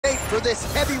for this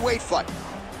heavyweight fight.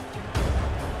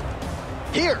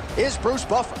 Here is Bruce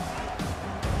Buffer.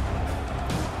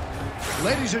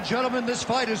 Ladies and gentlemen, this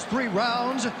fight is 3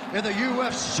 rounds in the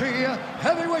UFC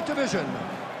heavyweight division.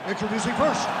 Introducing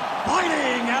first,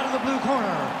 fighting out of the blue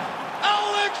corner,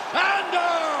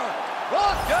 Aleksandar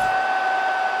Rakic!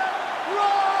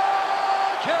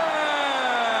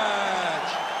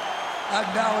 And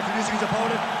now introducing his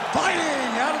opponent,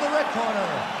 fighting out of the red corner,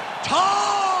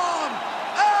 Aspinall!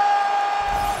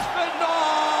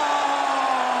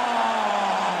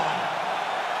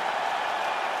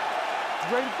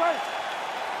 Ready to fight?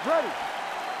 Ready.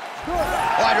 Good.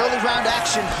 All right, early round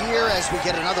action here as we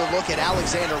get another look at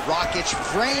Aleksandar Rakic.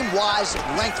 Frame-wise,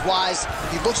 length-wise,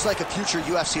 he looks like a future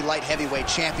UFC light heavyweight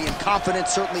champion.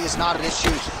 Confidence certainly is not an issue.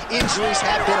 Injuries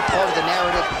have been a part of the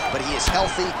narrative, but he is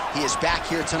healthy. He is back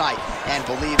here tonight and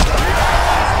believes that I'm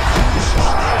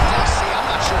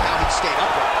not sure how he'd stay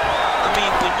upright. I mean,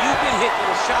 when you get hit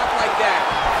with a shot like that,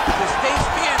 to stay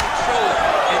standing shows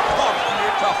and talks to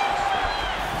your toughness.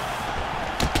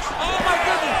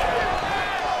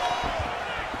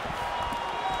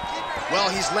 Well,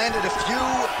 he's landed a few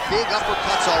big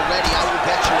uppercuts already. I will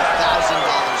bet you $1,000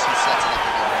 he sets it up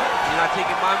again. You're not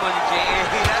taking my money, Jay.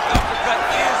 That uppercut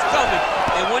is coming.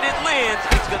 And when it lands,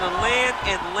 it's going to land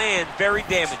and land very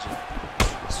damaging.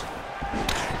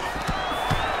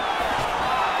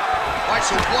 All right,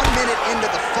 so 1 minute into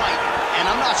the fight,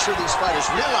 and I'm not sure these fighters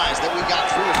realize that we got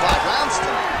 3 or 5 rounds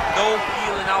tonight. No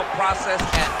feeling out process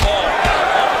at all.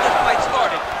 When this fight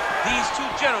started, these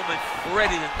two gentlemen were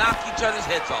ready to knock each other's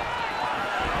heads off.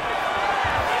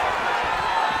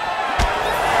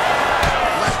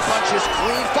 Punch is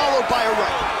clean, followed by a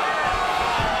right.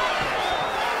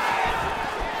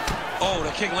 Oh,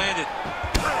 the kick landed.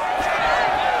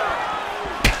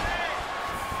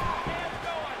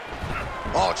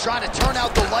 Oh, trying to turn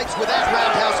out the lights with that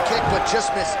roundhouse kick, but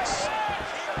just misses.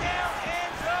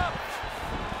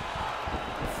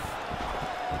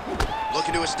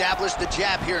 Looking to establish the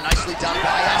jab here. Nicely done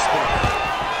by Aspinall.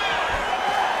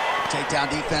 Takedown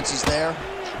defense is there.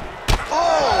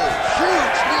 Oh,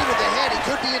 huge knee to the head. He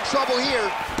could be in trouble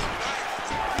here.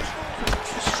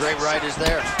 Straight right is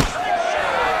there.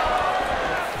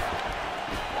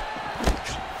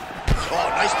 Oh,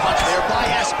 nice punch there by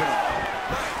Aspinall.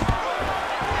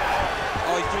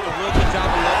 Oh, he's doing a real good job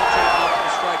of levitating off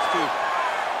the strikes, too.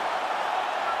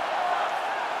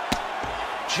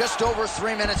 Just over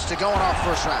 3 minutes to go in our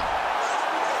first round.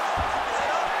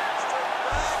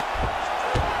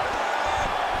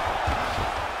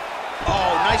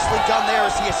 Nicely done there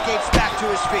as he escapes back to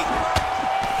his feet.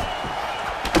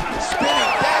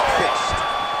 Spinning back fist.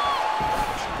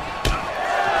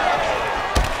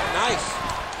 Nice.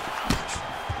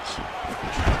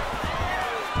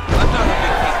 Another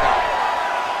big kick out.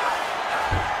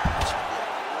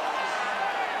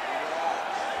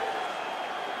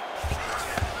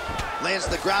 Lands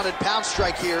the grounded pound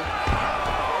strike here.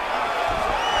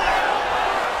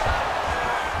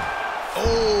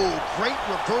 Oh, great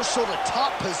reversal to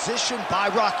top position by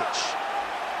Rakic.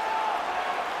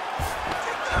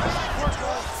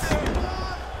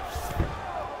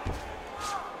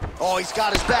 Oh, he's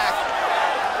got his back.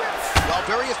 Well,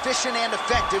 very efficient and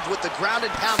effective with the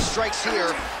grounded pound strikes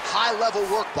here. High-level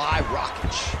work by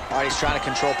Rakic. All right, he's trying to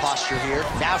control posture here.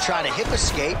 Now trying to hip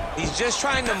escape. He's just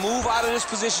trying to move out of this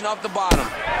position off the bottom.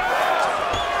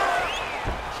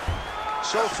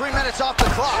 So 3 minutes off the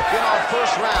clock in our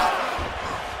first round.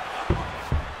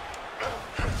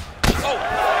 Oh,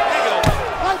 there you go.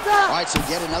 All right, so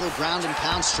yet another ground and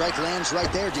pound strike lands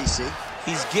right there, DC.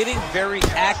 He's getting very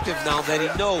active now that he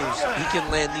knows he can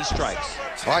land these strikes.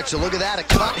 All right, so look at that. A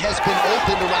cut has been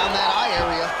opened around that eye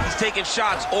area. He's taking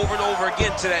shots over and over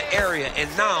again to that area, and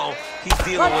now he's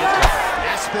dealing with a cut.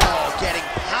 Aspinall getting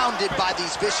pounded by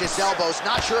these vicious elbows.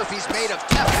 Not sure if he's made of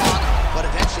Teflon, but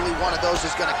eventually one of those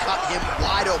is going to cut him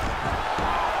wide open.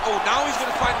 Oh, now he's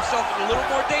going to find himself in a little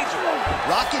more danger.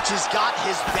 Rakic has got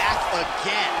his back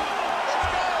again.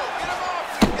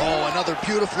 Oh, another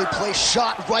beautifully placed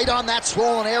shot right on that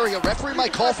swollen area. Referee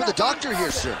might call for the doctor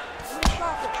here soon.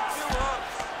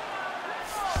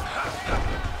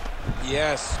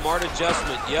 Yes, smart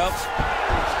adjustment, yep.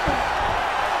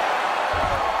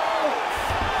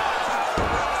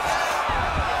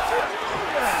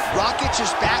 Rakic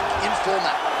is back in full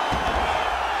mount.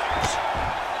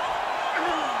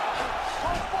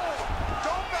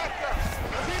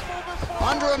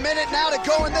 Under a minute now to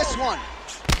go in this one.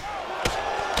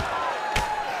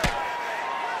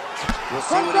 We'll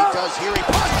see what he does here. He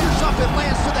postures up and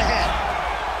lands to the head.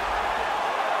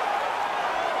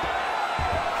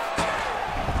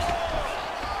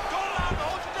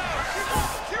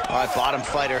 All right, bottom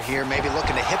fighter here, maybe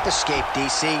looking to hip escape,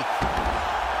 DC.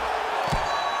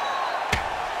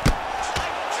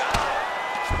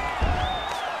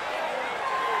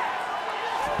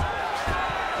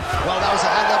 Well, that was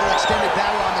a high-level extended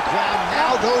battle on the ground.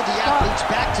 Now, though, the athletes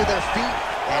back to their feet,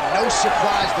 and no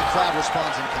surprise the crowd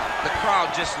responds in kind. The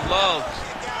crowd just loves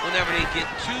whenever they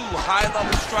get two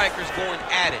high-level strikers going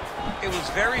at it. It was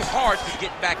very hard to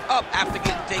get back up after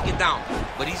getting taken down.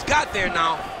 But he's got there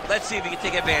now. Let's see if he can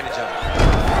take advantage of it.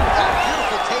 A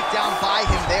beautiful takedown by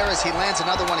him there as he lands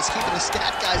another one. He's keeping the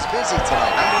stat guys busy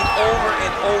tonight. I mean, over and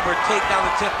over, takedown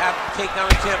attempt after takedown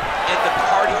attempt, and the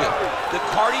cardio. The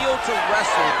cardio to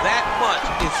wrestle that much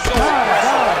is so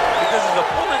impressive because his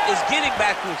opponent is getting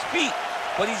back to his feet,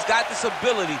 but he's got this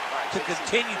ability to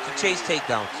continue to chase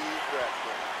takedowns.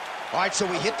 All right, so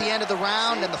we hit the end of the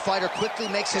round, and the fighter quickly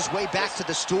makes his way back to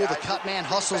the stool. The cut man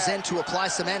hustles in to apply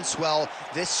some end swell.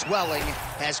 This swelling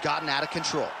has gotten out of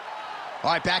control.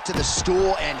 All right, back to the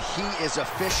stool, and he is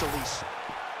officially...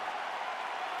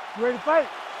 You ready to fight?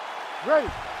 Ready.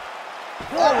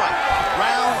 All right,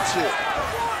 round two.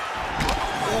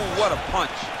 Ooh, what a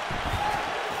punch.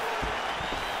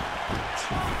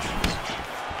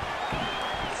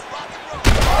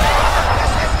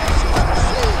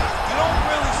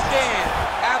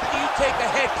 Take a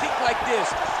head kick like this.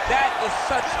 That is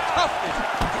such toughness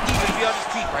to even be on his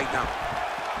feet right now.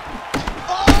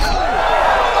 Oh!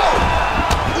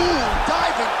 Oh! Ooh,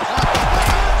 diving punch.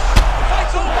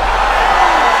 Fight's over.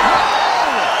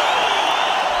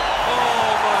 Oh,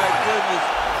 my goodness.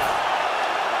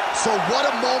 So what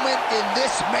a moment in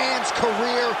this man's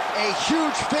career. A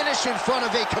huge finish in front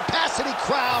of a capacity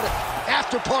crowd.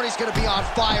 After party's going to be on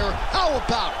fire. How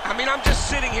about it? I mean, I'm just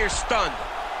sitting here stunned.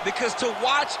 Because to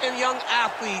watch a young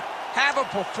athlete have a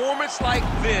performance like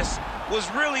this was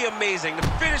really amazing. The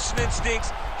finishing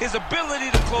instincts, his ability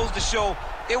to close the show,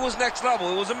 it was next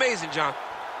level. It was amazing, John.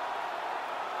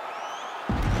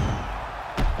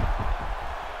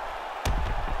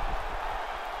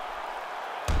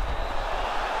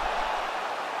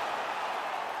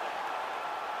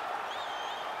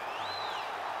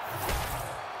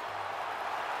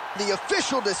 The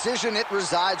official decision, it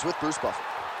resides with Bruce Buffer.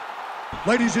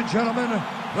 Ladies and gentlemen,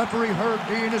 referee Herb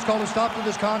Dean has called a stop to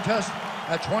this contest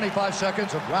at 25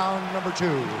 seconds of round number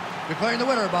 2. Declaring the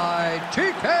winner by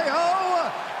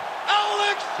TKO,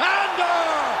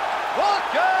 Aleksandar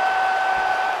Rakic!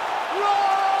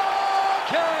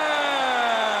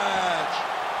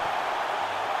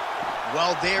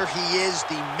 Well, there he is,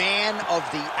 the man of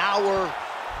the hour.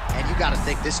 And you got to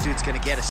think this dude's going to get a